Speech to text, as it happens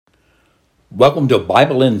Welcome to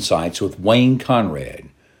Bible Insights with Wayne Conrad.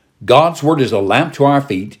 God's Word is a lamp to our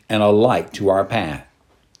feet and a light to our path.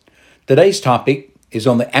 Today's topic is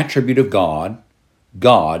on the attribute of God.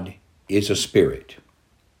 God is a spirit.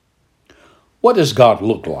 What does God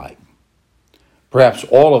look like? Perhaps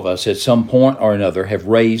all of us at some point or another have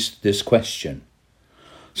raised this question.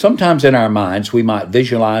 Sometimes in our minds we might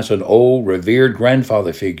visualize an old, revered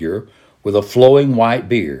grandfather figure with a flowing white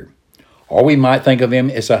beard. Or we might think of him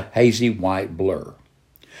as a hazy white blur.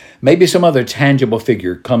 Maybe some other tangible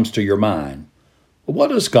figure comes to your mind. But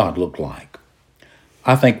what does God look like?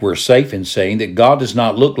 I think we're safe in saying that God does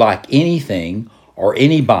not look like anything or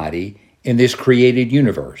anybody in this created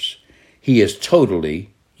universe. He is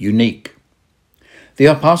totally unique. The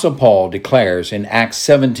Apostle Paul declares in Acts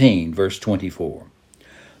 17, verse 24,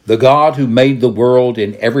 "The God who made the world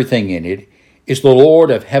and everything in it is the Lord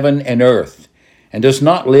of heaven and earth, and does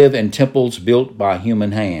not live in temples built by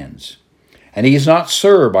human hands. And he is not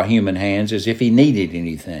served by human hands as if he needed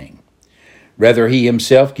anything. Rather, he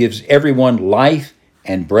himself gives everyone life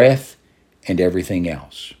and breath and everything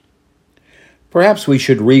else." Perhaps we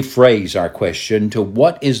should rephrase our question to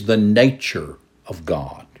what is the nature of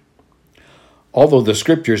God? Although the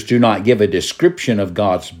Scriptures do not give a description of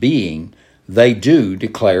God's being, they do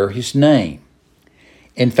declare his name.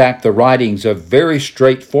 In fact, the writings are very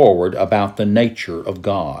straightforward about the nature of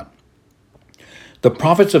God. The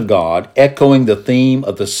prophets of God, echoing the theme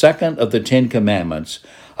of the second of the Ten Commandments,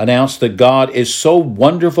 announce that God is so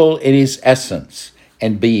wonderful in his essence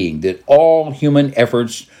and being that all human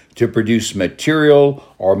efforts to produce material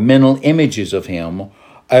or mental images of him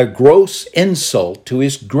are a gross insult to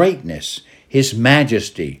his greatness, his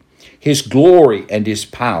majesty, his glory, and his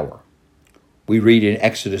power. We read in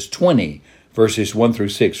Exodus 20, verses 1 through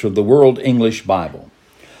 6 from the World English Bible.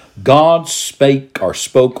 "God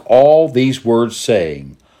spoke all these words,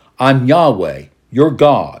 saying, I'm Yahweh, your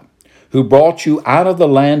God, who brought you out of the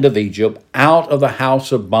land of Egypt, out of the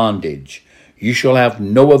house of bondage. You shall have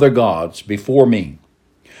no other gods before me.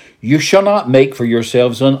 You shall not make for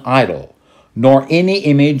yourselves an idol, nor any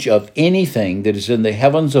image of anything that is in the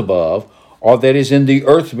heavens above, or that is in the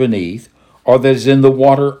earth beneath, or that is in the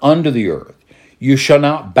water under the earth. You shall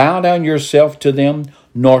not bow down yourself to them,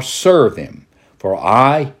 nor serve them. For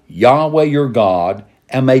I, Yahweh your God,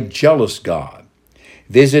 am a jealous God,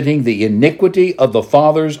 visiting the iniquity of the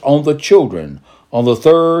fathers on the children, on the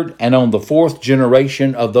third and on the fourth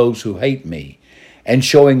generation of those who hate me, and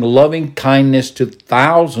showing loving kindness to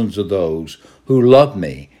thousands of those who love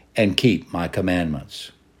me and keep my commandments."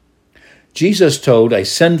 Jesus told a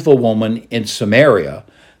sinful woman in Samaria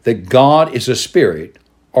that God is a spirit,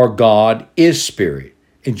 or God is spirit,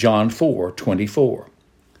 in John 4:24.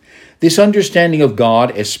 This understanding of God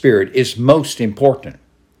as spirit is most important.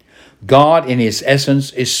 God in his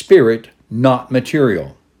essence is spirit, not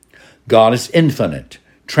material. God is infinite,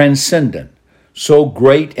 transcendent, so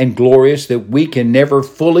great and glorious that we can never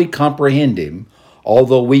fully comprehend him,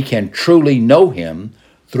 although we can truly know him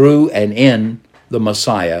through and in the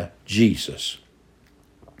Messiah, Jesus.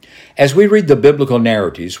 As we read the biblical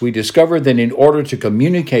narratives, we discover that in order to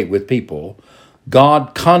communicate with people,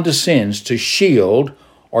 God condescends to shield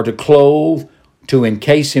or to clothe, to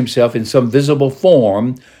encase himself in some visible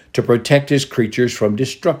form to protect his creatures from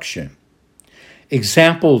destruction.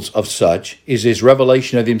 Examples of such is his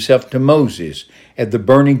revelation of himself to Moses at the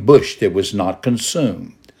burning bush that was not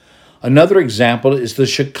consumed. Another example is the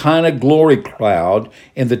Shekinah glory cloud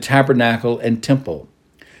in the tabernacle and temple.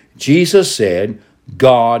 Jesus said,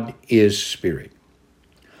 God is spirit.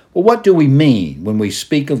 Well, what do we mean when we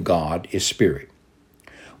speak of God as spirit?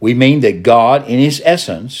 We mean that God, in his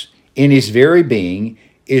essence, in his very being,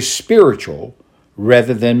 is spiritual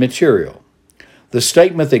rather than material. The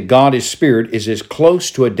statement that God is spirit is as close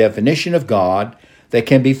to a definition of God that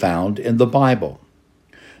can be found in the Bible.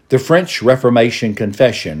 The French Reformation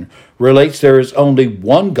Confession relates there is only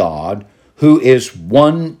one God who is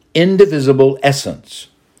one indivisible essence.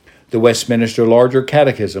 The Westminster Larger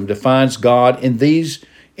Catechism defines God in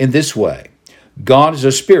this way. God is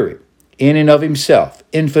a spirit, in and of himself,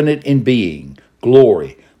 infinite in being,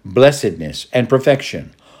 glory, blessedness, and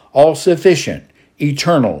perfection, all-sufficient,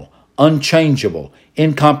 eternal, unchangeable,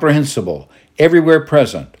 incomprehensible, everywhere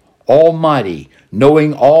present, almighty,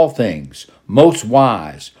 knowing all things, most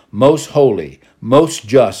wise, most holy, most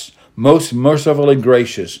just, most merciful and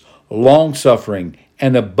gracious, long-suffering,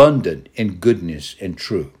 and abundant in goodness and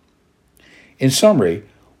truth. In summary,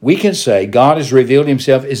 we can say God has revealed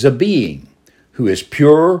himself as a being who is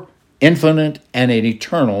pure, infinite, and an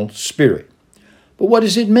eternal spirit. But what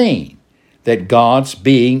does it mean that God's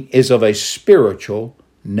being is of a spiritual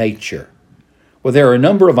nature? Well, there are a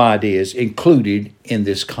number of ideas included in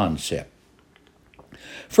this concept.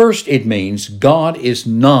 First, it means God is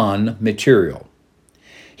non-material.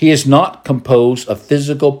 He is not composed of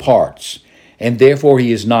physical parts, and therefore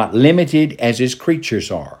he is not limited as his creatures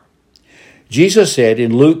are. Jesus said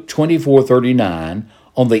in Luke 24:39,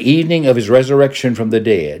 on the evening of his resurrection from the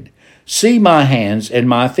dead, "See my hands and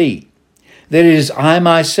my feet, that it is I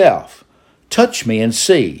myself. Touch me and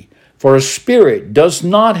see, for a spirit does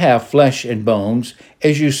not have flesh and bones,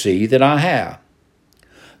 as you see that I have."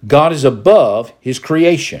 God is above his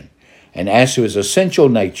creation, and as to his essential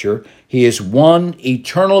nature, he is one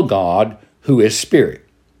eternal God who is spirit.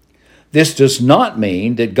 This does not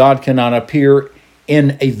mean that God cannot appear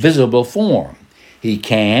in a visible form. He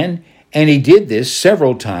can, and he did this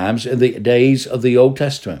several times in the days of the Old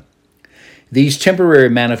Testament. These temporary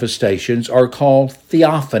manifestations are called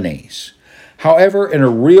theophanies. However, in a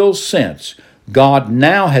real sense, God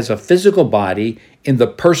now has a physical body in the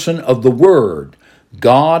person of the Word.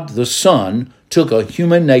 God the Son took a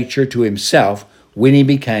human nature to himself when he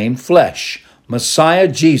became flesh. Messiah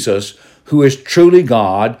Jesus, who is truly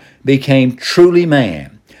God, became truly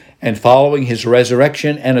man. And following his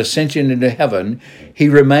resurrection and ascension into heaven, he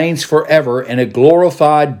remains forever in a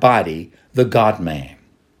glorified body, the God-man.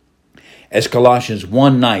 As Colossians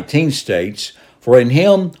 1:19 states, "For in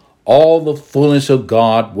him all the fullness of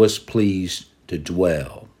God was pleased to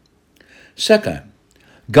dwell." Second,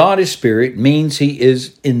 God is spirit means he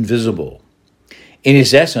is invisible. In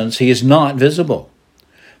his essence, he is not visible.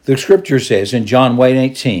 The scripture says in John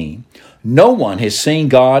 1:18, "No one has seen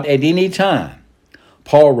God at any time."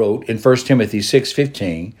 Paul wrote in 1 Timothy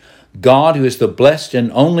 6:15, "God, who is the blessed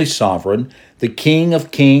and only sovereign, the King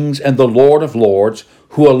of kings and the Lord of lords,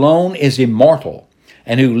 who alone is immortal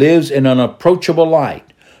and who lives in unapproachable light,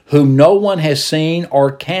 whom no one has seen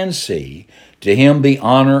or can see, to him be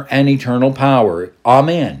honor and eternal power.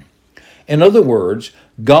 Amen." In other words,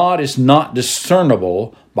 God is not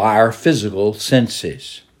discernible by our physical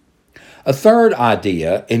senses. A third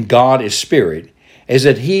idea in God is spirit is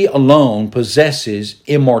that he alone possesses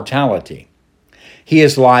immortality. He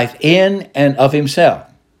is life in and of himself.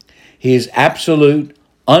 He is absolute,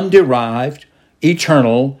 underived,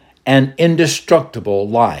 eternal, and indestructible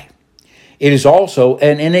life. It is also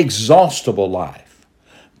an inexhaustible life.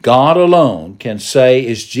 God alone can say,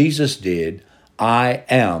 as Jesus did, "I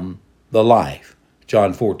am the life."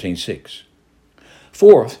 John 14:6.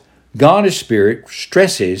 Fourth, God as spirit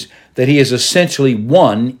stresses that he is essentially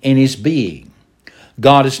one in his being.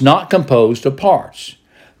 God is not composed of parts.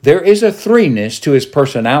 There is a threeness to his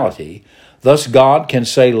personality. Thus God can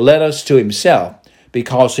say, "Let us," to himself,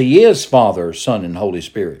 because he is Father, Son, and Holy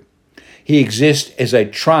Spirit. He exists as a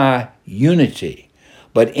tri-unity,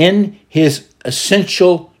 but in his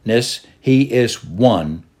essentialness, he is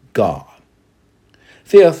one God.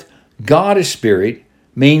 Fifth, God as spirit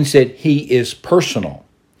means that he is personal.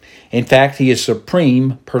 In fact, he is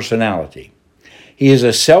supreme personality. He is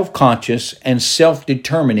a self-conscious and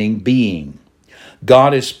self-determining being.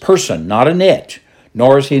 God is person, not an it,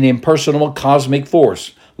 nor is he an impersonal cosmic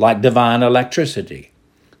force like divine electricity.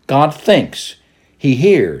 God thinks, he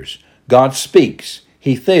hears, God speaks,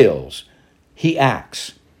 he feels, he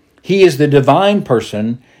acts. He is the divine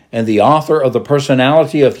person and the author of the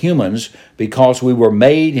personality of humans because we were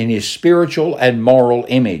made in his spiritual and moral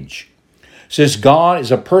image. Since God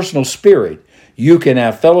is a personal spirit, you can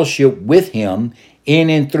have fellowship with him in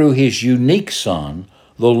and through his unique Son,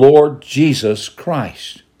 the Lord Jesus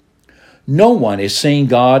Christ. No one has seen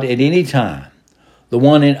God at any time. The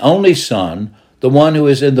one and only Son, the one who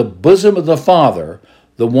is in the bosom of the Father,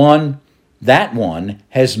 that one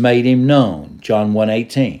has made him known. John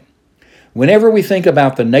 1:18. Whenever we think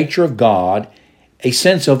about the nature of God, a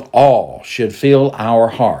sense of awe should fill our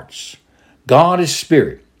hearts. God is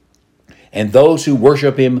spirit, and those who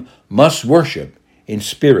worship him must worship in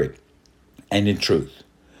spirit and in truth.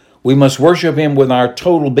 We must worship him with our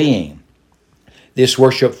total being. This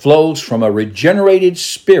worship flows from a regenerated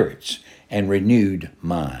spirits and renewed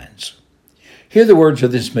minds. Hear the words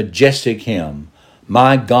of this majestic hymn,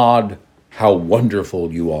 "My God, how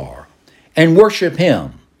wonderful you are," and worship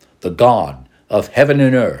him, the God of heaven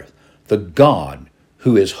and earth, the God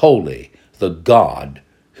who is holy, the God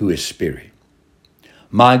who is spirit.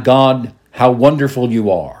 My God, how wonderful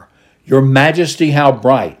you are, your majesty how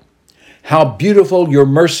bright, how beautiful your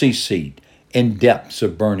mercy seat in depths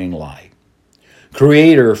of burning light.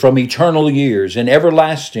 Creator from eternal years and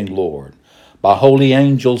everlasting Lord, by holy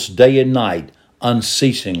angels day and night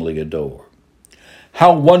unceasingly adored.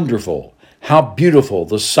 How wonderful, how beautiful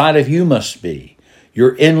the sight of you must be,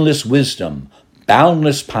 your endless wisdom,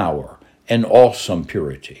 boundless power, and awesome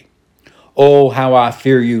purity. Oh, how I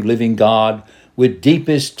fear you, living God, with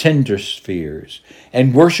deepest, tenderest fears,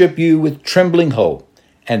 and worship you with trembling hope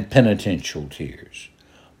and penitential tears.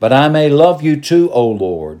 But I may love you too, O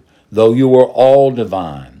Lord, though you are all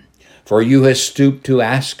divine, for you have stooped to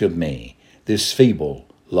ask of me this feeble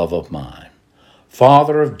love of mine.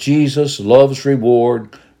 Father of Jesus, love's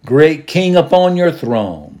reward, great King upon your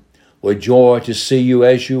throne, with joy to see you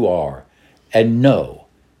as you are, and know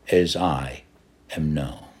as I am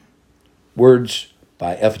known. Words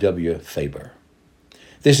by F.W. Faber.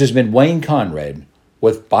 This has been Wayne Conrad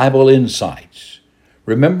with Bible Insights.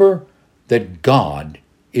 Remember that God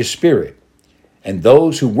is spirit, and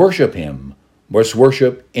those who worship him must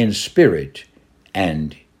worship in spirit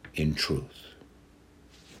and in truth.